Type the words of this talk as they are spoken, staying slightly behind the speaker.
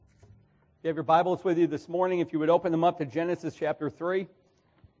If you have your Bibles with you this morning, if you would open them up to Genesis chapter 3.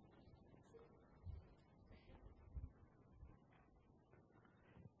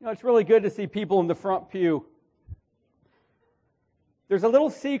 It's really good to see people in the front pew. There's a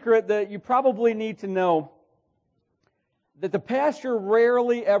little secret that you probably need to know, that the pastor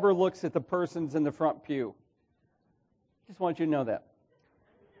rarely ever looks at the persons in the front pew. Just want you to know that.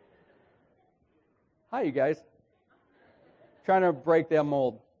 Hi, you guys. Trying to break that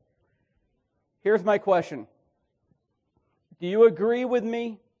mold. Here's my question. Do you agree with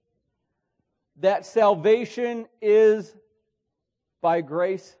me that salvation is by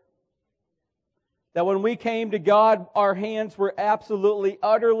grace? That when we came to God, our hands were absolutely,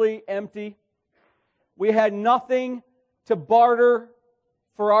 utterly empty. We had nothing to barter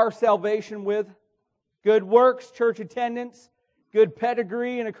for our salvation with. Good works, church attendance, good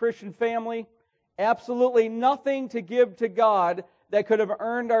pedigree in a Christian family. Absolutely nothing to give to God that could have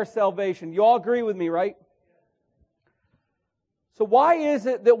earned our salvation. You all agree with me, right? So why is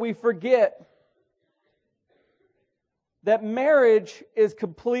it that we forget that marriage is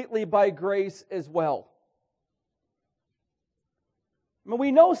completely by grace as well? I mean,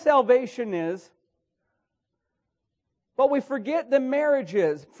 we know salvation is, but we forget that marriage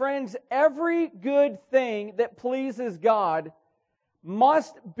is. Friends, every good thing that pleases God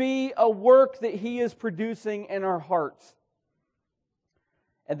must be a work that He is producing in our hearts.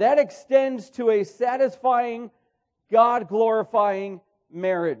 And that extends to a satisfying, God-glorifying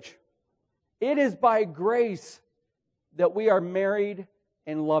marriage. It is by grace that we are married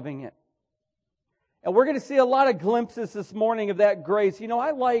and loving it. And we're going to see a lot of glimpses this morning of that grace. You know,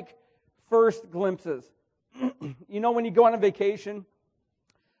 I like first glimpses. When you go on a vacation,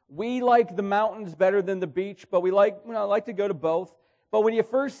 we like the mountains better than the beach, but we like to go to both. But when you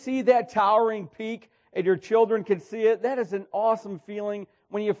first see that towering peak and your children can see it, that is an awesome feeling.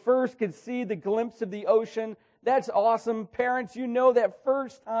 When you first can see the glimpse of the ocean, that's awesome. Parents, you know that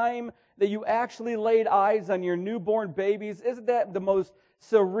first time that you actually laid eyes on your newborn babies, isn't that the most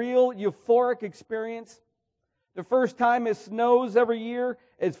surreal, euphoric experience? The first time it snows every year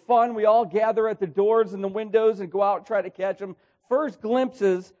is fun. We all gather at the doors and the windows and go out and try to catch them. First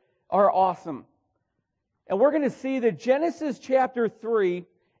glimpses are awesome. And we're going to see that Genesis chapter 3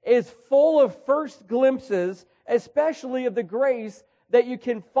 is full of first glimpses, especially of the grace that you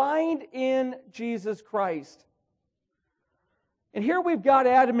can find in Jesus Christ. And here we've got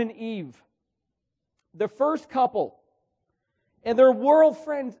Adam and Eve, the first couple. And their world,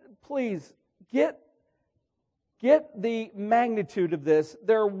 friends, please, get the magnitude of this.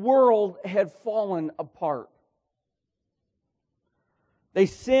 Their world had fallen apart. They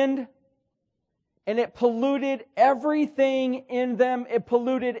sinned, and it polluted everything in them. It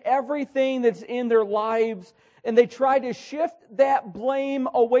polluted everything that's in their lives. And they tried to shift that blame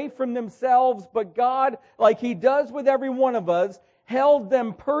away from themselves. But God, like He does with every one of us, held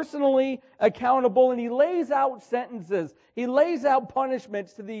them personally accountable. And He lays out sentences. He lays out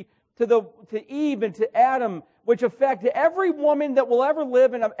punishments to Eve and to Adam, which affect every woman that will ever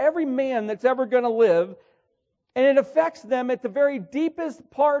live and every man that's ever going to live. And it affects them at the very deepest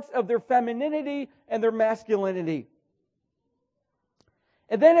parts of their femininity and their masculinity.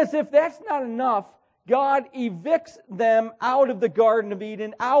 And then, as if that's not enough, God evicts them out of the Garden of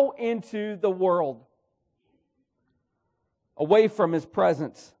Eden, out into the world, away from His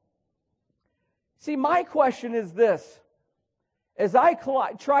presence. See, my question is this. As I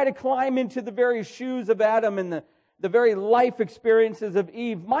try to climb into the very shoes of Adam and the very life experiences of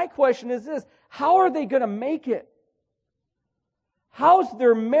Eve, my question is this. How are they going to make it? How's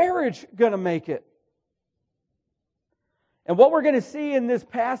their marriage going to make it? And what we're going to see in this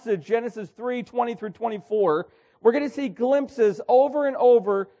passage, Genesis 3, 20 through 24, we're going to see glimpses over and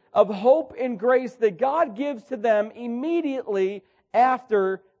over of hope and grace that God gives to them immediately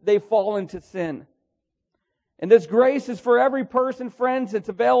after they fall into sin. And this grace is for every person, friends. It's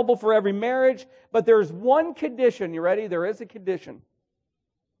available for every marriage. But there's one condition. You ready? There is a condition.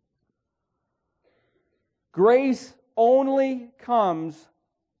 Grace only comes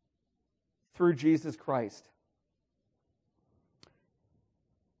through Jesus Christ.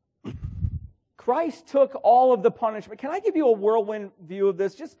 Christ took all of the punishment. Can I give you a whirlwind view of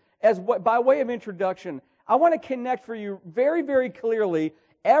this? Just by way of introduction, I want to connect for you very, very clearly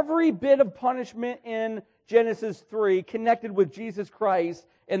every bit of punishment in Genesis 3 connected with Jesus Christ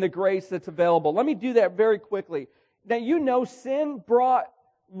and the grace that's available. Let me do that very quickly. Now, you know sin brought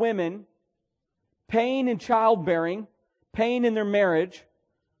women pain in childbearing, pain in their marriage,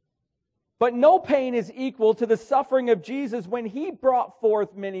 but no pain is equal to the suffering of Jesus when He brought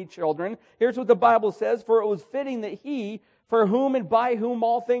forth many children. Here's what the Bible says, for it was fitting that He, for whom and by whom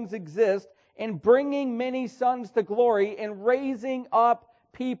all things exist, in bringing many sons to glory, and raising up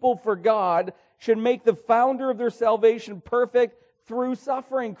people for God, should make the founder of their salvation perfect through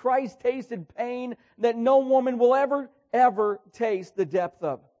suffering. Christ tasted pain that no woman will ever taste the depth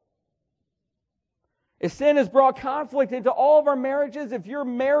of. If sin has brought conflict into all of our marriages, if you're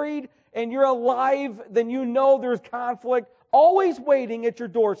married and you're alive, then you know there's conflict always waiting at your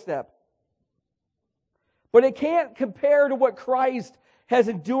doorstep. But it can't compare to what Christ has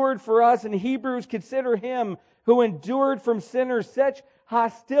endured for us. In Hebrews, consider Him who endured from sinners such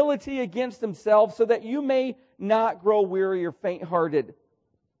hostility against Himself, so that you may not grow weary or faint-hearted.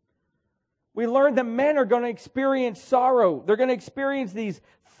 We learned that men are going to experience sorrow. They're going to experience these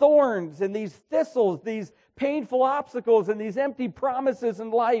thorns and these thistles, these painful obstacles and these empty promises in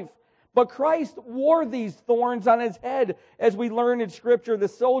life. But Christ wore these thorns on His head. As we learn in Scripture, the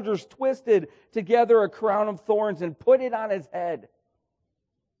soldiers twisted together a crown of thorns and put it on His head.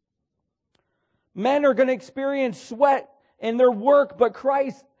 Men are going to experience sweat in their work, but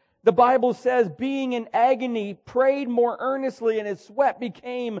Christ, the Bible says, being in agony, prayed more earnestly, and His sweat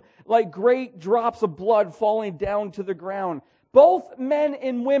became like great drops of blood falling down to the ground. Both men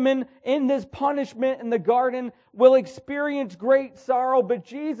and women in this punishment in the garden will experience great sorrow, but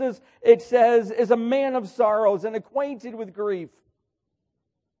Jesus, it says, is a man of sorrows and acquainted with grief.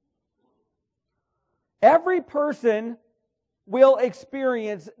 Every person will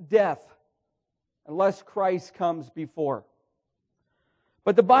experience death unless Christ comes before.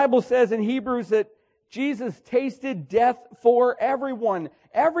 But the Bible says in Hebrews that Jesus tasted death for everyone.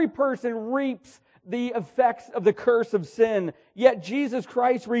 Every person reaps the effects of the curse of sin. Yet Jesus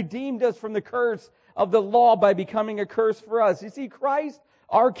Christ redeemed us from the curse of the law by becoming a curse for us. You see, Christ,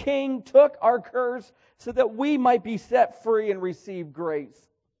 our King, took our curse so that we might be set free and receive grace.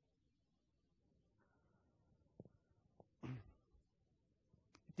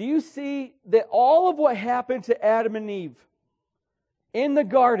 Do you see that all of what happened to Adam and Eve in the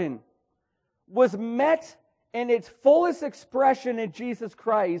garden was met in its fullest expression in Jesus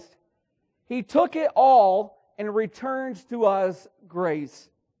Christ? He took it all and returns to us grace.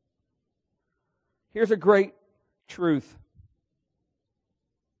 Here's a great truth.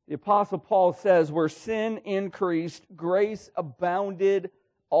 The Apostle Paul says, where sin increased, grace abounded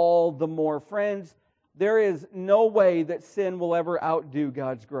all the more. Friends, there is no way that sin will ever outdo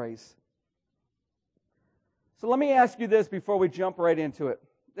God's grace. So let me ask you this before we jump right into it.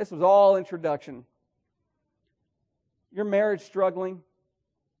 This was all introduction. Your marriage struggling?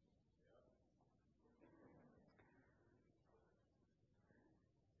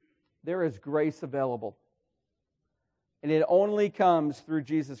 There is grace available. And it only comes through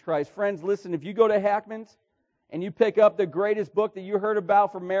Jesus Christ. Friends, listen, if you go to Hackman's and you pick up the greatest book that you heard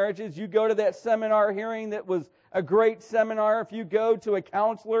about for marriages, you go to that seminar hearing that was a great seminar, if you go to a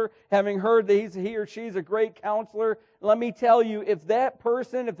counselor, having heard that he or she's a great counselor, let me tell you, if that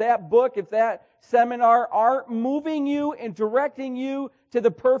person, if that book, if that seminar aren't moving you and directing you to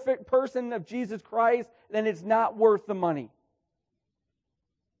the perfect person of Jesus Christ, then it's not worth the money.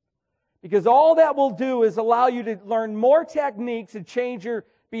 Because all that will do is allow you to learn more techniques and change your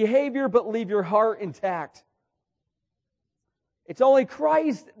behavior, but leave your heart intact. It's only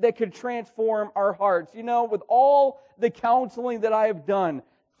Christ that can transform our hearts. You know, with all the counseling that I have done,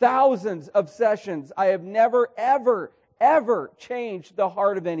 thousands of sessions, I have never, ever changed the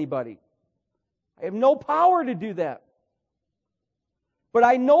heart of anybody. I have no power to do that. But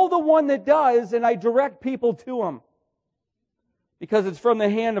I know the one that does, and I direct people to Him. Because it's from the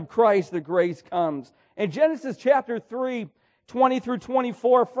hand of Christ that grace comes. In Genesis chapter 3, 20 through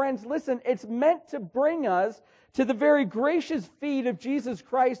 24, friends, listen, it's meant to bring us to the very gracious feet of Jesus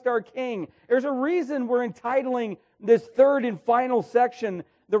Christ our King. There's a reason we're entitling this third and final section,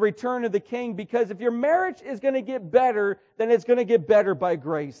 The Return of the King, because if your marriage is going to get better, then it's going to get better by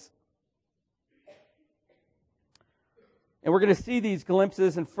grace. And we're going to see these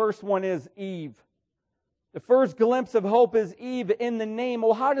glimpses, and first one is Eve. The first glimpse of hope is Eve in the name.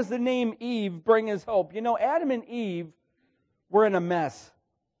 Well, how does the name Eve bring us hope? You know, Adam and Eve were in a mess.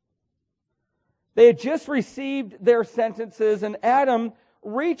 They had just received their sentences, and Adam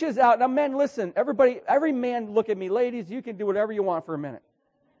reaches out. Now, men, listen, every man look at me. Ladies, you can do whatever you want for a minute.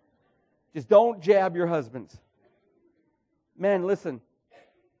 Just don't jab your husbands. Men, listen.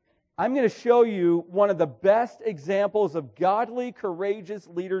 I'm going to show you one of the best examples of godly, courageous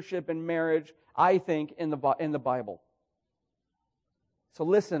leadership in marriage, I think, in the Bible. So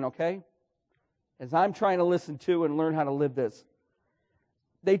listen, okay? As I'm trying to listen to and learn how to live this.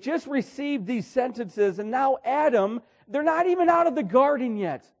 They just received these sentences, and now Adam, they're not even out of the garden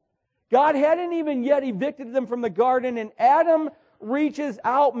yet. God hadn't even yet evicted them from the garden, and Adam reaches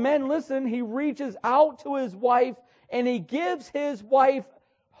out. Men, listen, he reaches out to his wife, and he gives his wife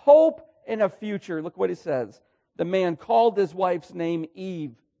hope and a future. Look what he says. The man called his wife's name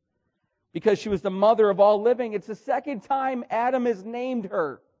Eve, because she was the mother of all living. It's the second time Adam has named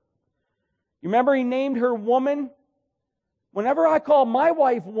her. You remember he named her woman? Whenever I call my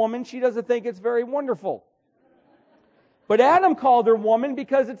wife woman, she doesn't think it's very wonderful. But Adam called her woman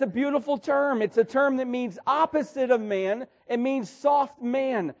because it's a beautiful term. It's a term that means opposite of man. It means soft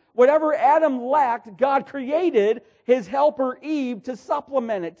man. Whatever Adam lacked, God created his helper Eve to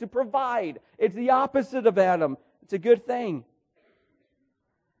supplement it, to provide. It's the opposite of Adam. It's a good thing.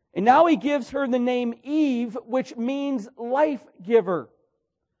 And now he gives her the name Eve, which means life giver.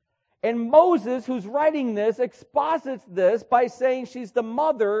 And Moses, who's writing this, exposits this by saying she's the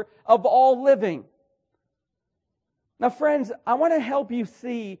mother of all living. Now, friends, I want to help you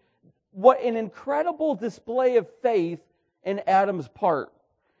see what an incredible display of faith in Adam's part.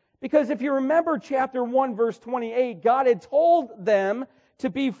 Because if you remember chapter 1, verse 28, God had told them to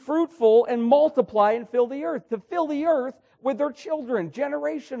be fruitful and multiply and fill the earth, to fill the earth with their children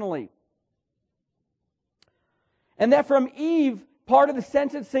generationally. And that from Eve, part of the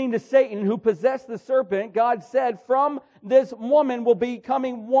sentencing to Satan, who possessed the serpent, God said, from this woman will be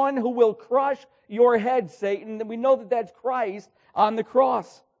coming one who will crush your head, Satan. And we know that that's Christ on the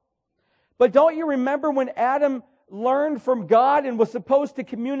cross. But don't you remember when Adam learned from God and was supposed to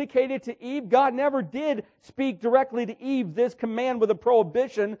communicate it to Eve? God never did speak directly to Eve this command with a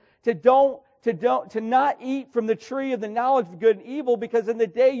prohibition to not eat from the tree of the knowledge of good and evil, because in the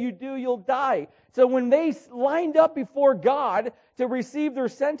day you do, you'll die. So when they lined up before God to receive their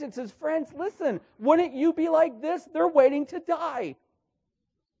sentences, friends, listen, wouldn't you be like this? They're waiting to die.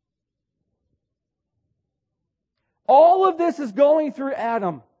 All of this is going through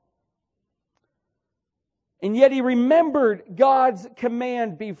Adam. And yet he remembered God's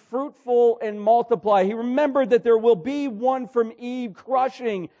command, be fruitful and multiply. He remembered that there will be one from Eve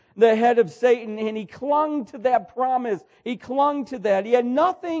crushing the head of Satan, and he clung to that promise. He clung to that. He had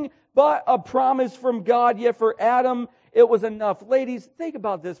nothing but a promise from God, yet for Adam, it was enough. Ladies, think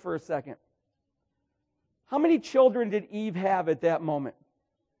about this for a second. How many children did Eve have at that moment?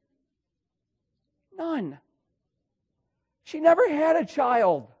 None. She never had a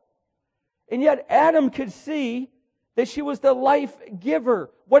child. And yet Adam could see that she was the life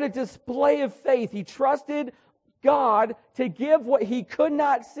giver. What a display of faith. He trusted God to give what he could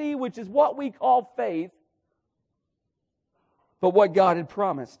not see, which is what we call faith, but what God had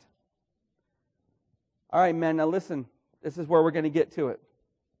promised. All right, men, now listen. This is where we're going to get to it.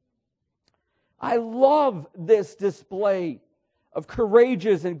 I love this display of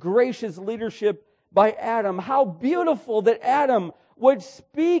courageous and gracious leadership by Adam. How beautiful that Adam would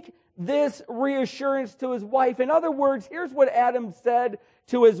speak this reassurance to his wife. In other words, here's what Adam said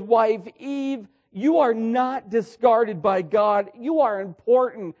to his wife, Eve, you are not discarded by God. You are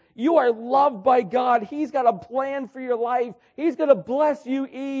important. You are loved by God. He's got a plan for your life. He's going to bless you,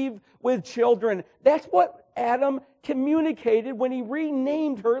 Eve, with children. That's what Adam communicated when he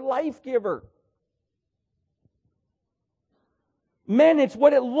renamed her life giver. Men, it's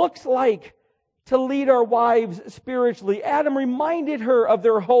what it looks like to lead our wives spiritually. Adam reminded her of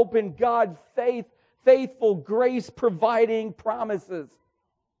their hope in God's faithful grace providing promises.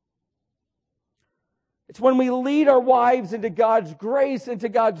 It's when we lead our wives into God's grace, into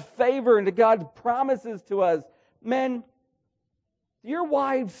God's favor, into God's promises to us. Men, do your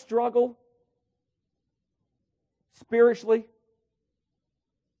wives struggle spiritually?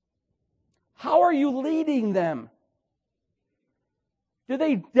 How are you leading them? Do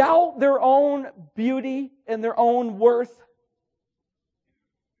they doubt their own beauty and their own worth?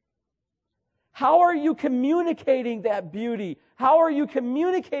 How are you communicating that beauty? How are you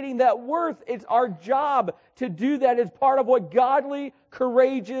communicating that worth? It's our job to do that as part of what godly,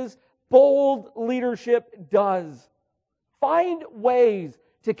 courageous, bold leadership does. Find ways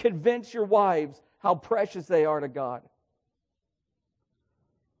to convince your wives how precious they are to God.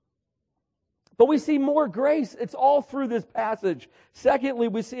 But we see more grace. It's all through this passage. Secondly,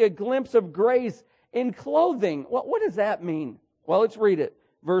 we see a glimpse of grace in clothing. What does that mean? Well, let's read it.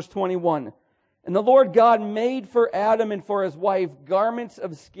 Verse 21. And the Lord God made for Adam and for his wife garments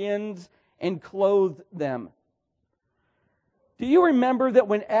of skins and clothed them. Do you remember that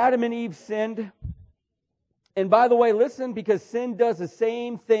when Adam and Eve sinned? And by the way, listen, because sin does the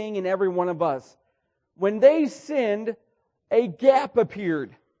same thing in every one of us. When they sinned, a gap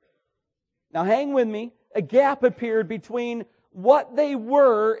appeared. Now hang with me. A gap appeared between what they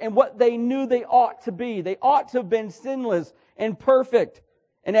were and what they knew they ought to be. They ought to have been sinless and perfect.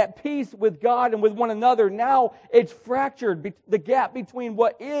 and at peace with God and with one another. Now it's fractured. The gap between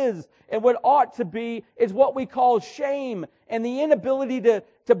what is and what ought to be is what we call shame. And the inability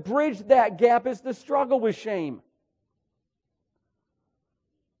to bridge that gap is the struggle with shame.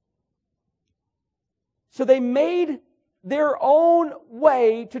 So they made their own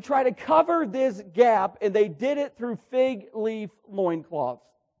way to try to cover this gap, and they did it through fig leaf loincloths.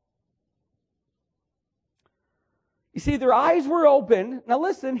 You see, their eyes were open. Now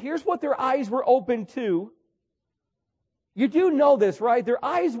listen, here's what their eyes were open to. You do know this, right? Their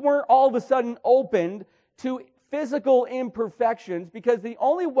eyes weren't all of a sudden opened to physical imperfections, because the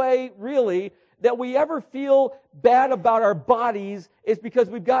only way, really, that we ever feel bad about our bodies is because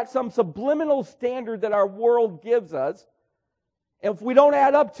we've got some subliminal standard that our world gives us. And if we don't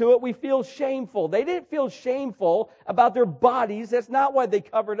add up to it, we feel shameful. They didn't feel shameful about their bodies. That's not why they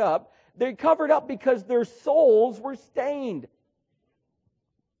covered up. They covered up because their souls were stained.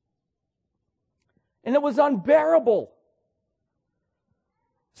 And it was unbearable.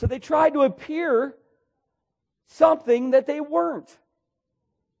 So they tried to appear something that they weren't.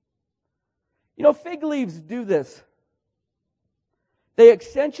 You know, fig leaves do this. They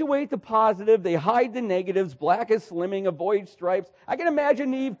accentuate the positive, they hide the negatives. Black is slimming, avoid stripes. I can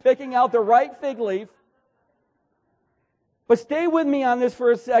imagine Eve picking out the right fig leaf. But stay with me on this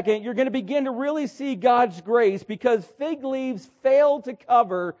for a second. You're going to begin to really see God's grace, because fig leaves fail to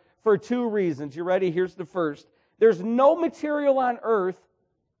cover for two reasons. You ready? Here's the first. There's no material on earth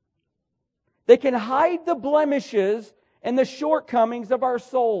that can hide the blemishes and the shortcomings of our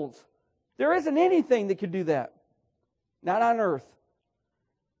souls. There isn't anything that could do that. Not on earth.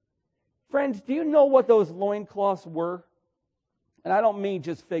 Friends, do you know what those loincloths were? And I don't mean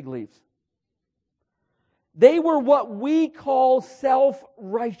just fig leaves. They were what we call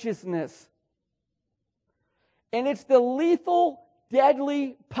self-righteousness. And it's the lethal,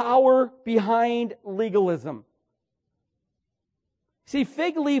 deadly power behind legalism. See,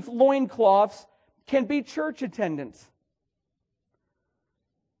 fig leaf loincloths can be church attendance.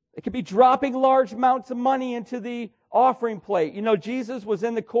 It could be dropping large amounts of money into the offering plate. You know, Jesus was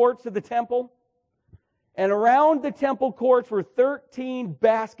in the courts of the temple, and around the temple courts were 13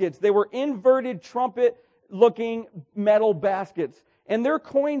 baskets. They were inverted trumpet-looking metal baskets, and their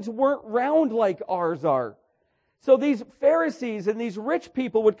coins weren't round like ours are. So these Pharisees and these rich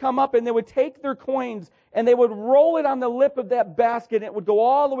people would come up and they would take their coins and they would roll it on the lip of that basket, and it would go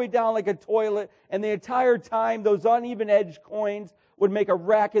all the way down like a toilet, and the entire time those uneven-edged coins would make a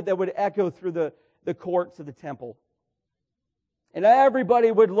racket that would echo through the courts of the temple. And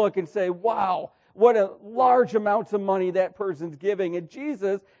everybody would look and say, wow, what a large amounts of money that person's giving. And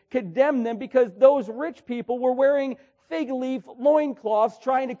Jesus condemned them because those rich people were wearing fig leaf loincloths,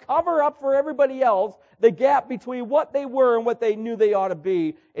 trying to cover up for everybody else the gap between what they were and what they knew they ought to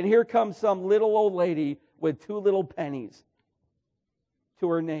be. And here comes some little old lady with 2 little pennies to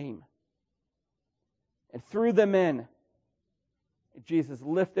her name, and threw them in. And Jesus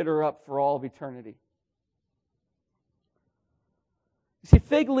lifted her up for all of eternity. You see,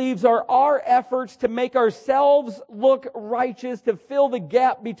 fig leaves are our efforts to make ourselves look righteous, to fill the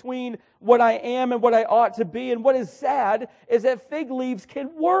gap between what I am and what I ought to be. And what is sad is that fig leaves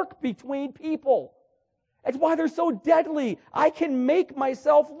can work between people. That's why they're so deadly. I can make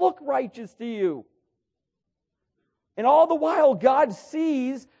myself look righteous to you. And all the while, God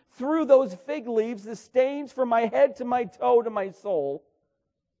sees through those fig leaves the stains from my head to my toe to my soul.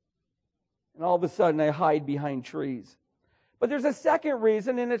 And all of a sudden, I hide behind trees. But there's a second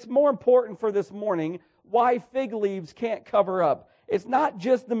reason, and it's more important for this morning, why fig leaves can't cover up. It's not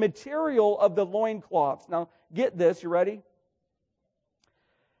just the material of the loincloths. Now, get this, you ready?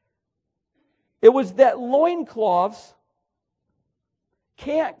 It was that loincloths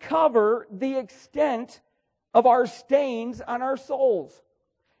can't cover the extent of our stains on our souls.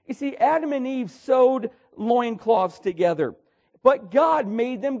 You see, Adam and Eve sewed loincloths together, but God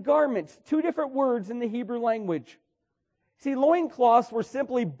made them garments. 2 different words in the Hebrew language. See, loincloths were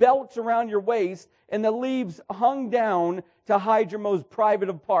simply belts around your waist, and the leaves hung down to hide your most private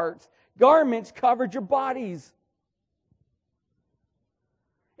of parts. Garments covered your bodies.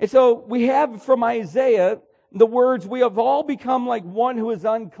 And so we have from Isaiah the words, "We have all become like one who is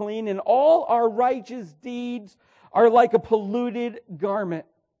unclean, and all our righteous deeds are like a polluted garment."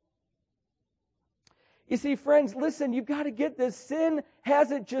 You see, friends, listen, you've got to get this. Sin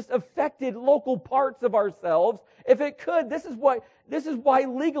hasn't just affected local parts of ourselves. If it could, this is why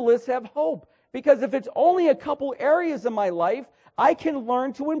legalists have hope. Because if it's only a couple areas of my life, I can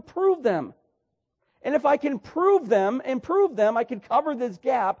learn to improve them. And if I can improve them, I can cover this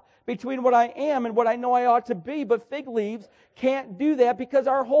gap. between what I am and what I know I ought to be. But fig leaves can't do that because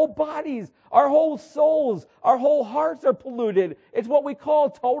our whole bodies, our whole souls, our whole hearts are polluted. It's what we call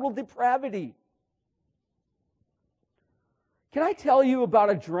total depravity. Can I tell you about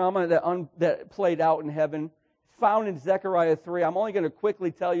a drama that played out in heaven, found in Zechariah 3? I'm only going to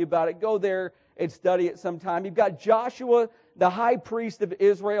quickly tell you about it. Go there and study it sometime. You've got Joshua, the high priest of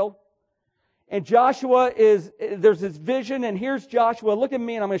Israel. And there's this vision, and here's Joshua. Look at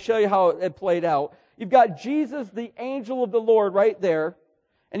me, and I'm going to show you how it played out. You've got Jesus, the angel of the Lord, right there.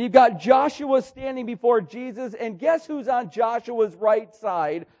 And you've got Joshua standing before Jesus. And guess who's on Joshua's right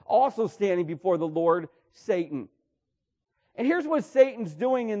side, also standing before the Lord? Satan. And here's what Satan's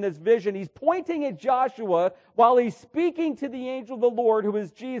doing in this vision. He's pointing at Joshua while he's speaking to the angel of the Lord, who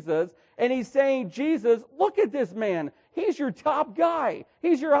is Jesus. And he's saying, Jesus, look at this man. He's your top guy.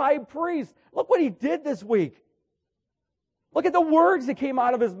 He's your high priest. Look what he did this week. Look at the words that came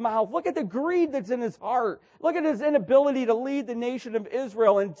out of his mouth. Look at the greed that's in his heart. Look at his inability to lead the nation of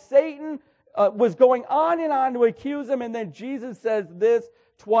Israel. And Satan was going on and on to accuse him. And then Jesus says this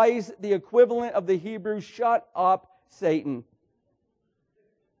twice, the equivalent of the Hebrew, shut up, Satan.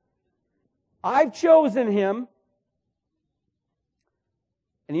 I've chosen him.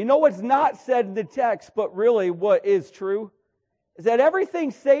 And you know what's not said in the text, but really what is true? Is that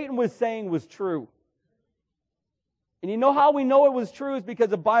everything Satan was saying was true. And you know how we know it was true is because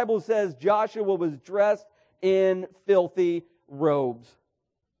the Bible says Joshua was dressed in filthy robes.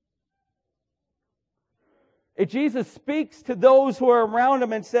 And Jesus speaks to those who are around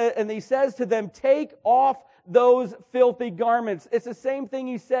him and he says to them, take off those filthy garments. It's the same thing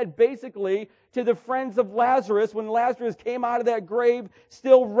he said basically to the friends of Lazarus when Lazarus came out of that grave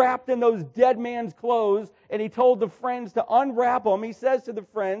still wrapped in those dead man's clothes, and he told the friends to unwrap them. He says to the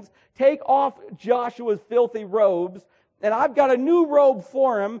friends, take off Joshua's filthy robes, and I've got a new robe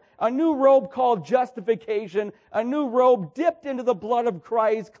for him, a new robe called justification, a new robe dipped into the blood of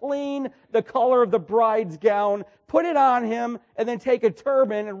Christ, clean, the color of the bride's gown. Put it on him, and then take a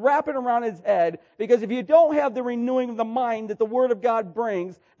turban and wrap it around his head, because if you don't have the renewing of the mind that the Word of God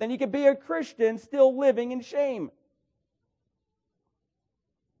brings, then you can be a Christian still living in shame.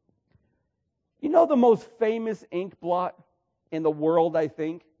 You know the most famous ink blot in the world, I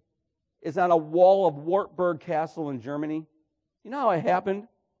think, is on a wall of Wartburg Castle in Germany. You know how it happened?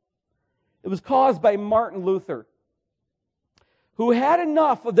 It was caused by Martin Luther, who had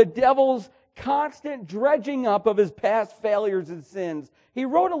enough of the devil's constant dredging up of his past failures and sins. He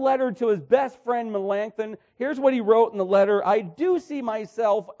wrote a letter to his best friend Melanchthon. Here's what he wrote in the letter. I do see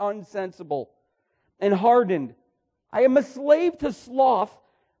myself unsensible and hardened. I am a slave to sloth.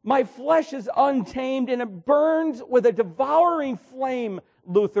 My flesh is untamed and it burns with a devouring flame,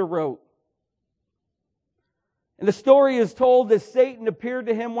 Luther wrote. And the story is told that Satan appeared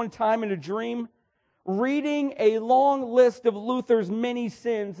to him one time in a dream, reading a long list of Luther's many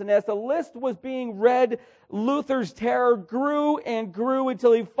sins. And as the list was being read, Luther's terror grew and grew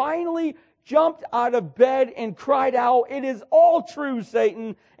until he finally jumped out of bed and cried out, it is all true,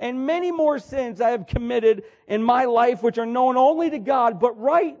 Satan, and many more sins I have committed in my life which are known only to God. But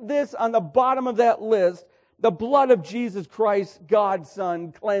write this on the bottom of that list, the blood of Jesus Christ, God's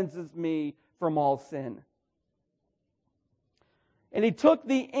Son, cleanses me from all sin. And he took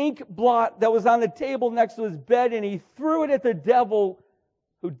the ink blot that was on the table next to his bed and he threw it at the devil,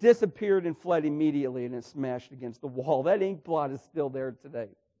 who disappeared and fled immediately, and it smashed against the wall. That ink blot is still there today.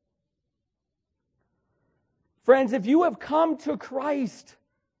 Friends, if you have come to Christ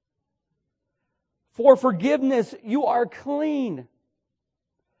for forgiveness, you are clean.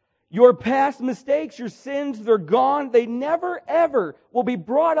 Your past mistakes, your sins, they're gone. They never, ever will be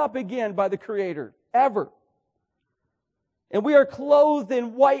brought up again by the Creator. Ever. And we are clothed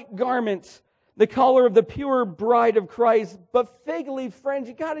in white garments, the color of the pure bride of Christ. But fig leaves, friends,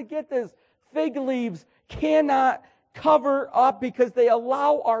 you got to get this. Fig leaves cannot cover up because they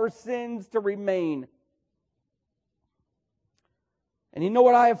allow our sins to remain. And you know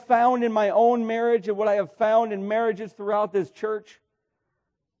what I have found in my own marriage and what I have found in marriages throughout this church?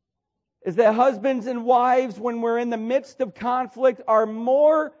 Is that husbands and wives, when we're in the midst of conflict, are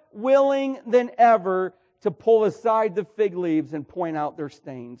more willing than ever to pull aside the fig leaves and point out their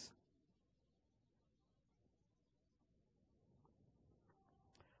stains.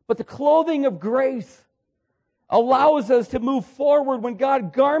 But the clothing of grace allows us to move forward when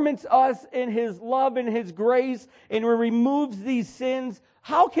God garments us in His love and His grace and removes these sins.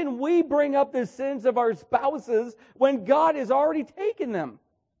 How can we bring up the sins of our spouses when God has already taken them?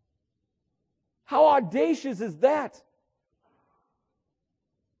 How audacious is that?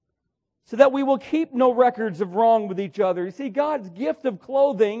 so that we will keep no records of wrong with each other. You see, God's gift of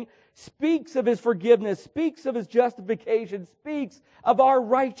clothing speaks of His forgiveness, speaks of His justification, speaks of our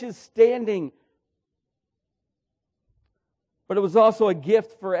righteous standing. But it was also a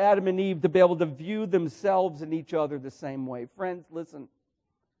gift for Adam and Eve to be able to view themselves and each other the same way. Friends, listen.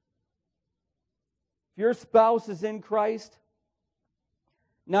 If your spouse is in Christ,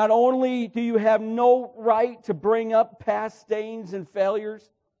 not only do you have no right to bring up past stains and failures,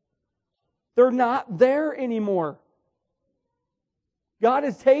 they're not there anymore. God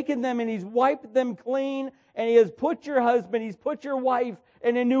has taken them and He's wiped them clean, and He has put your husband, He's put your wife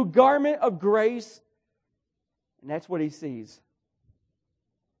in a new garment of grace, and that's what He sees.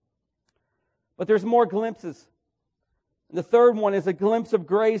 But there's more glimpses. And the third one is a glimpse of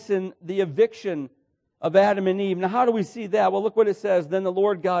grace in the eviction of Adam and Eve. Now, how do we see that? Well, look what it says. Then the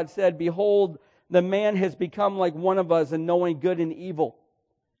Lord God said, "Behold, the man has become like one of us in knowing good and evil.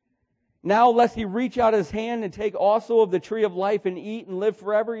 Now lest he reach out his hand and take also of the tree of life and eat and live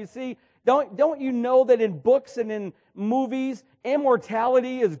forever." You see, don't you know that in books and in movies,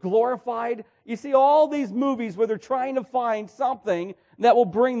 immortality is glorified? You see all these movies where they're trying to find something that will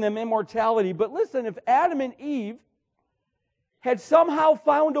bring them immortality. But listen, if Adam and Eve had somehow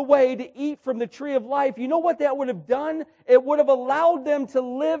found a way to eat from the tree of life, you know what that would have done? It would have allowed them to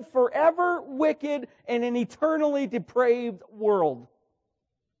live forever wicked in an eternally depraved world.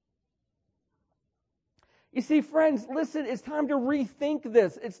 You see, friends, listen, it's time to rethink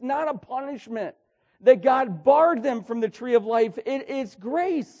this. It's not a punishment that God barred them from the tree of life. It's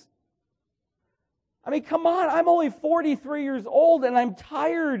grace. I mean, come on, I'm only 43 years old and I'm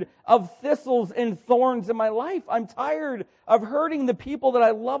tired of thistles and thorns in my life. I'm tired of hurting the people that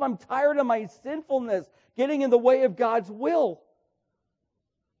I love. I'm tired of my sinfulness getting in the way of God's will.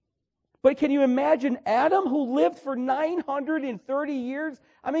 But can you imagine Adam, who lived for 930 years?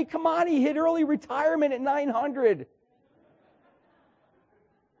 I mean, come on, he hit early retirement at 900.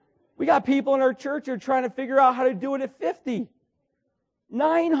 We got people in our church who are trying to figure out how to do it at 50.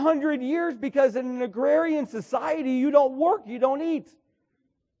 900 years, because in an agrarian society, you don't work, you don't eat.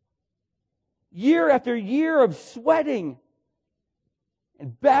 Year after year of sweating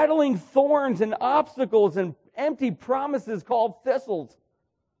and battling thorns and obstacles and empty promises called thistles.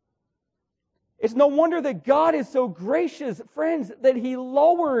 It's no wonder that God is so gracious, friends, that He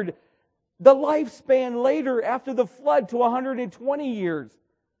lowered the lifespan later after the flood to 120 years.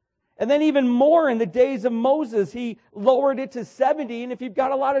 And then even more in the days of Moses, He lowered it to 70, and if you've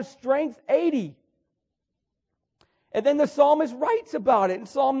got a lot of strength, 80. And then the psalmist writes about it. In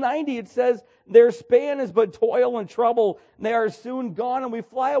Psalm 90 it says, "Their span is but toil and trouble, and they are soon gone and we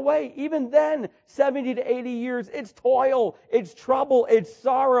fly away." Even then, 70 to 80 years, it's toil, it's trouble, it's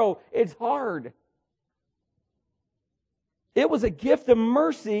sorrow, it's hard. It was a gift of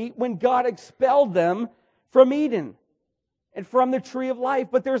mercy when God expelled them from Eden and from the tree of life.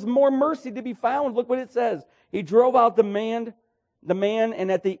 But there's more mercy to be found. Look what it says. He drove out the man,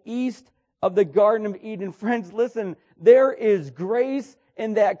 and at the east of the Garden of Eden. Friends, listen, there is grace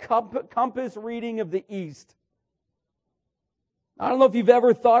in that compass reading of the east. I don't know if you've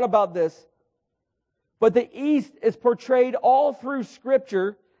ever thought about this, but the east is portrayed all through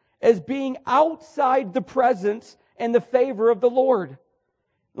Scripture as being outside the presence and the favor of the Lord.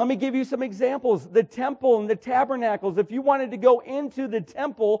 Let me give you some examples. The temple and the tabernacles. If you wanted to go into the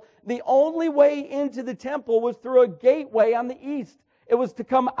temple, the only way into the temple was through a gateway on the east. It was to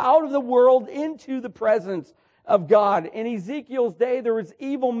come out of the world into the presence of God. In Ezekiel's day, there was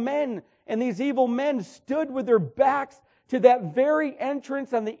evil men, and these evil men stood with their backs to that very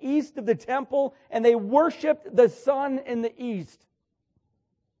entrance on the east of the temple, and they worshiped the sun in the east.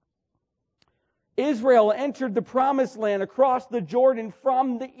 Israel entered the promised land across the Jordan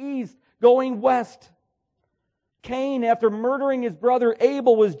from the east, going west. Cain, after murdering his brother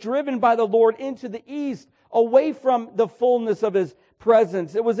Abel, was driven by the Lord into the east, away from the fullness of His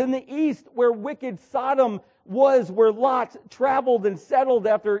presence. It was in the east where wicked Sodom was, where Lot traveled and settled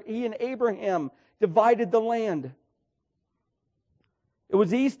after he and Abraham divided the land. It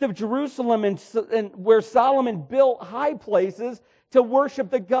was east of Jerusalem and where Solomon built high places to worship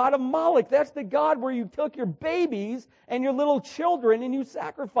the god of Moloch. That's the god where you took your babies and your little children and you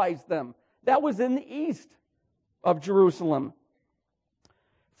sacrificed them. That was in the east of Jerusalem.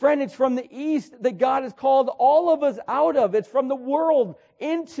 Friend, it's from the east that God has called all of us out of. It's from the world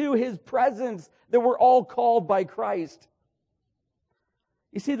into His presence that we're all called by Christ.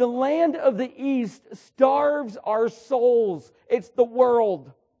 You see, the land of the east starves our souls. It's the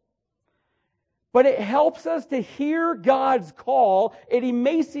world. But it helps us to hear God's call. It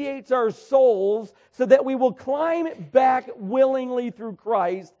emaciates our souls so that we will climb back willingly through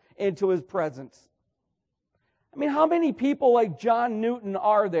Christ into His presence. I mean, how many people like John Newton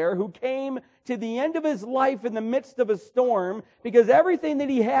are there who came to the end of his life in the midst of a storm because everything that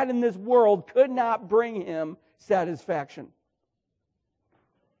he had in this world could not bring him satisfaction?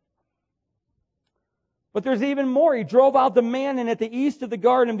 But there's even more. He drove out the man, and at the east of the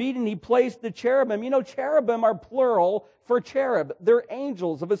Garden of Eden, He placed the cherubim. You know, cherubim are plural for cherub. They're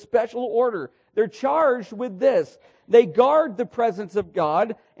angels of a special order. They're charged with this. They guard the presence of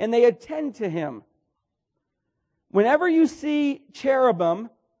God, and they attend to Him. Whenever you see cherubim,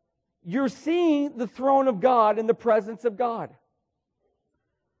 you're seeing the throne of God and the presence of God.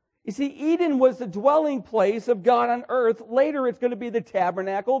 You see, Eden was the dwelling place of God on earth. Later it's going to be the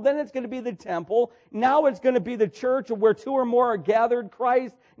tabernacle. Then it's going to be the temple. Now it's going to be the church where two or more are gathered.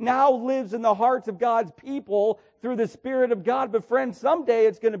 Christ now lives in the hearts of God's people through the Spirit of God. But friends, someday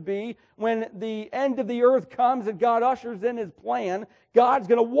it's going to be when the end of the earth comes and God ushers in His plan. God's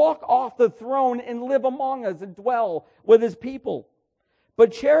going to walk off the throne and live among us and dwell with His people.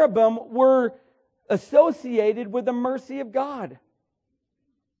 But cherubim were associated with the mercy of God.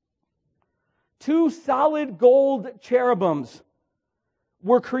 2 solid gold cherubims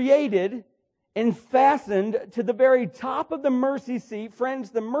were created and fastened to the very top of the mercy seat. Friends,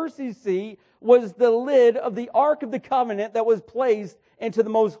 the mercy seat was the lid of the Ark of the Covenant that was placed into the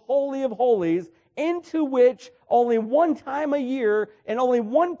most holy of holies, into which only one time a year and only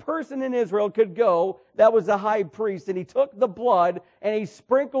one person in Israel could go. That was the high priest. And he took the blood and he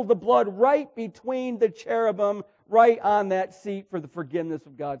sprinkled the blood right between the cherubim, right on that seat for the forgiveness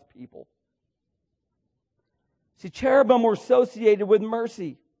of God's people. See, cherubim were associated with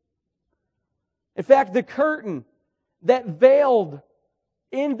mercy. In fact, the curtain that veiled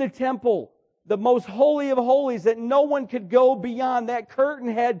in the temple, the most holy of holies, that no one could go beyond, that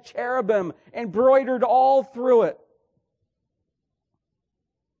curtain had cherubim embroidered all through it.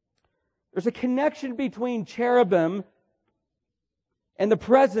 There's a connection between cherubim and the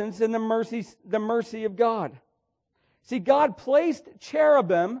presence and the mercy of God. See, God placed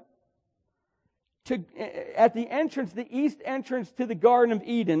cherubim at the entrance, the east entrance to the Garden of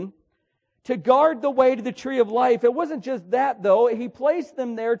Eden, to guard the way to the tree of life. It wasn't just that, though. He placed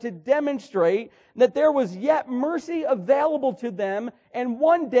them there to demonstrate that there was yet mercy available to them, and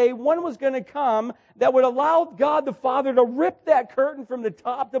one day one was going to come that would allow God the Father to rip that curtain from the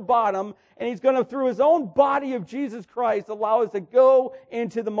top to bottom, and He's going to, through His own body of Jesus Christ, allow us to go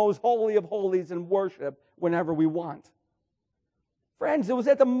into the most holy of holies and worship whenever we want. Friends, it was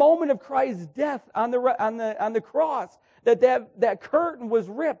at the moment of Christ's death on the cross that curtain was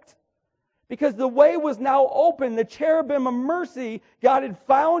ripped. Because the way was now open, the cherubim of mercy, God had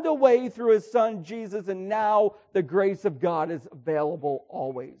found a way through His Son Jesus, and now the grace of God is available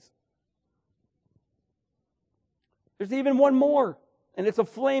always. There's even one more, and it's a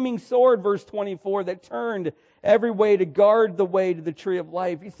flaming sword, verse 24, that turned every way to guard the way to the tree of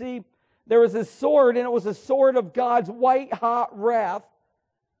life. You see, there was a sword, and it was a sword of God's white-hot wrath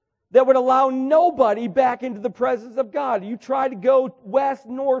that would allow nobody back into the presence of God. You try to go west,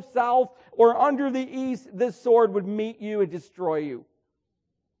 north, south, or under the east, this sword would meet you and destroy you.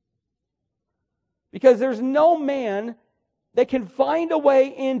 Because there's no man that can find a way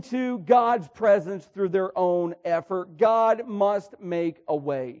into God's presence through their own effort. God must make a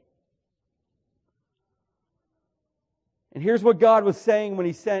way. And here's what God was saying when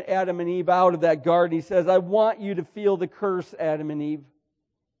He sent Adam and Eve out of that garden. He says, I want you to feel the curse, Adam and Eve.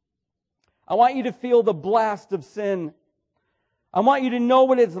 I want you to feel the blast of sin. I want you to know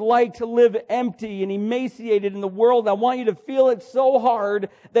what it's like to live empty and emaciated in the world. I want you to feel it so hard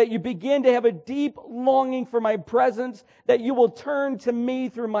that you begin to have a deep longing for my presence, that you will turn to me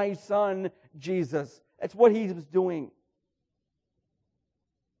through my Son, Jesus. That's what He was doing.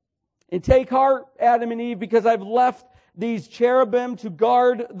 And take heart, Adam and Eve, because I've left these cherubim to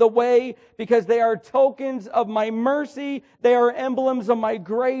guard the way, because they are tokens of my mercy. They are emblems of my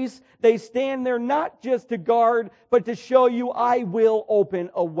grace. They stand there not just to guard, but to show you I will open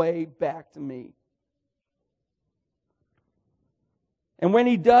a way back to me. And when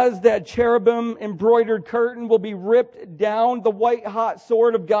He does, that cherubim embroidered curtain will be ripped down. The white-hot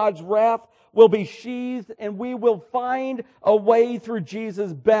sword of God's wrath will be sheathed, and we will find a way through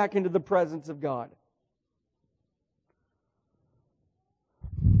Jesus back into the presence of God.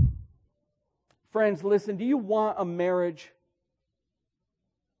 Friends, listen, do you want a marriage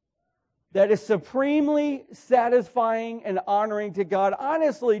that is supremely satisfying and honoring to God?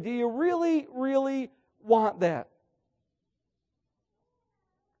 Honestly, do you really, really want that?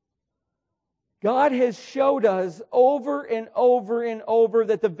 God has showed us over and over and over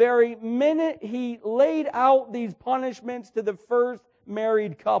that the very minute He laid out these punishments to the first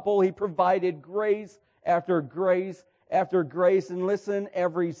married couple, He provided grace after grace after grace. And listen,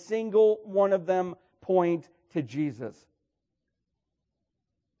 every single one of them point to Jesus.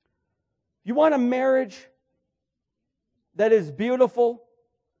 You want a marriage that is beautiful,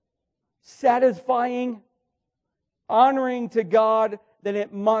 satisfying, honoring to God, then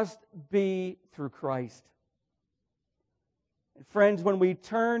it must be through Christ. And friends, when we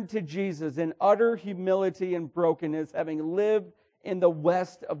turn to Jesus in utter humility and brokenness, having lived in the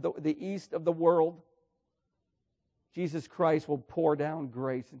west of the east of the world, Jesus Christ will pour down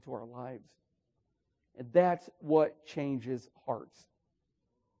grace into our lives. And that's what changes hearts.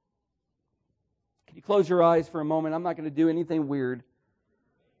 Can you close your eyes for a moment? I'm not going to do anything weird.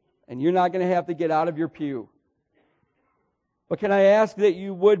 And you're not going to have to get out of your pew. But can I ask that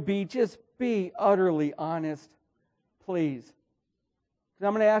you would just be utterly honest, please? Because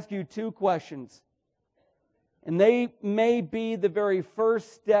I'm going to ask you two questions. And they may be the very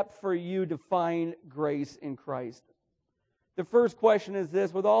first step for you to find grace in Christ. The first question is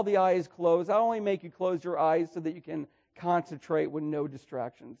this: with all the eyes closed, I only make you close your eyes so that you can concentrate with no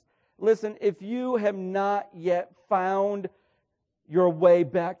distractions. Listen, if you have not yet found your way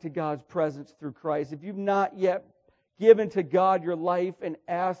back to God's presence through Christ, if you've not yet given to God your life and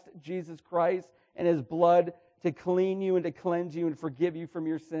asked Jesus Christ and His blood to clean you and to cleanse you and forgive you from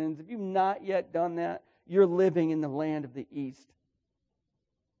your sins, if you've not yet done that, you're living in the land of the East.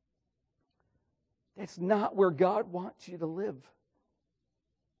 That's not where God wants you to live.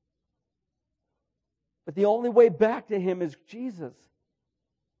 But the only way back to Him is Jesus.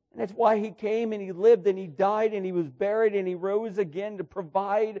 And that's why He came and He lived and He died and He was buried and He rose again to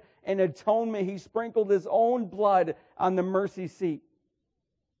provide an atonement. He sprinkled His own blood on the mercy seat.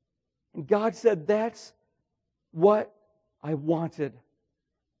 And God said, that's what I wanted,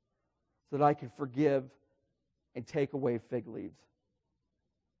 so that I could forgive and take away fig leaves.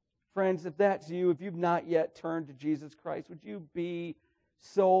 Friends, if that's you, if you've not yet turned to Jesus Christ, would you be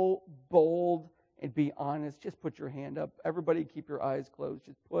so bold and be honest? Just put your hand up. Everybody keep your eyes closed.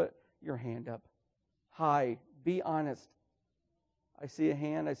 Just put your hand up. Hi, be honest. I see a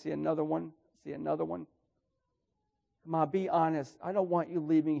hand. I see another one. I see another one. Come on, be honest. I don't want you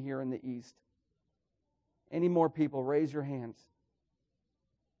leaving here in the East. Any more people? Raise your hands.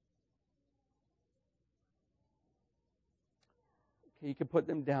 Okay, you can put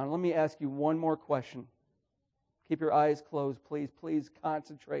them down. Let me ask you one more question. Keep your eyes closed, please. Please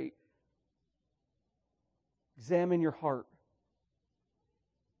concentrate. Examine your heart.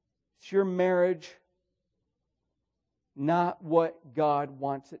 Is your marriage not what God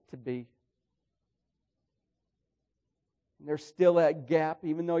wants it to be? And there's still that gap,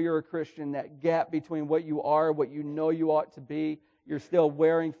 even though you're a Christian, that gap between what you are, what you know you ought to be. You're still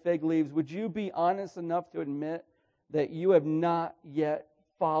wearing fig leaves. Would you be honest enough to admit that you have not yet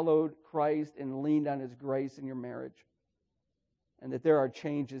followed Christ and leaned on His grace in your marriage? And that there are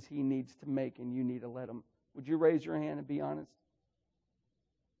changes He needs to make and you need to let Him. Would you raise your hand and be honest?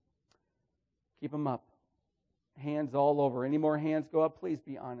 Keep them up. Hands all over. Any more hands go up? Please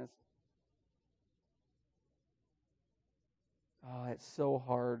be honest. Oh, it's so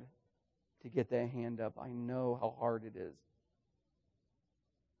hard to get that hand up. I know how hard it is.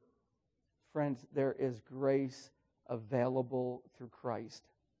 Friends, there is grace available through Christ.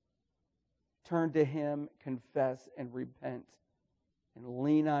 Turn to Him, confess, and repent, and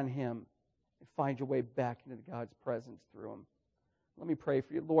lean on Him, and find your way back into God's presence through Him. Let me pray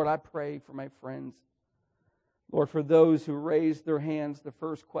for you. Lord, I pray for my friends. Lord, for those who raised their hands, the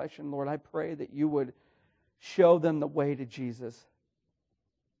first question, Lord, I pray that you would show them the way to Jesus.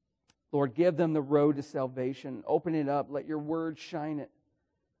 Lord, give them the road to salvation. Open it up. Let your word shine it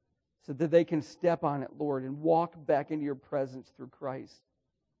so that they can step on it, Lord, and walk back into your presence through Christ.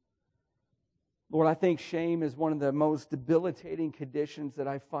 Lord, I think shame is one of the most debilitating conditions that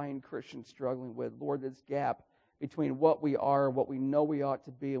I find Christians struggling with. Lord, this gap between what we are, what we know we ought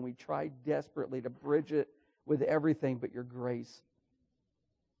to be, and we try desperately to bridge it with everything but your grace.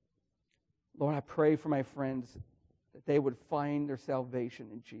 Lord, I pray for my friends that they would find their salvation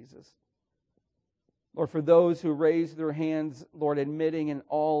in Jesus. Lord, for those who raise their hands, Lord, admitting in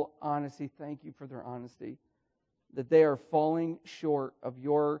all honesty, thank you for their honesty, that they are falling short of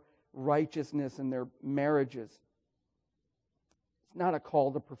your righteousness in their marriages. It's not a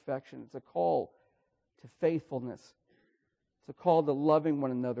call to perfection. It's a call to faithfulness. It's a call to loving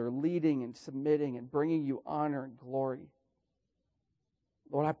one another, leading and submitting and bringing you honor and glory.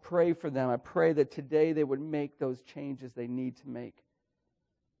 Lord, I pray for them. I pray that today they would make those changes they need to make.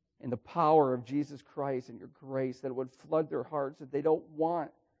 In the power of Jesus Christ and your grace, that it would flood their hearts, that they don't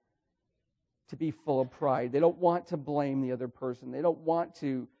want to be full of pride. They don't want to blame the other person. They don't want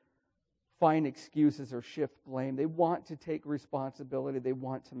to find excuses or shift blame. They want to take responsibility. They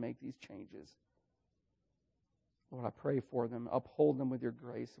want to make these changes. Lord, I pray for them. Uphold them with your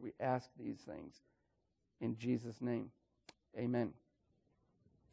grace. We ask these things in Jesus' name. Amen.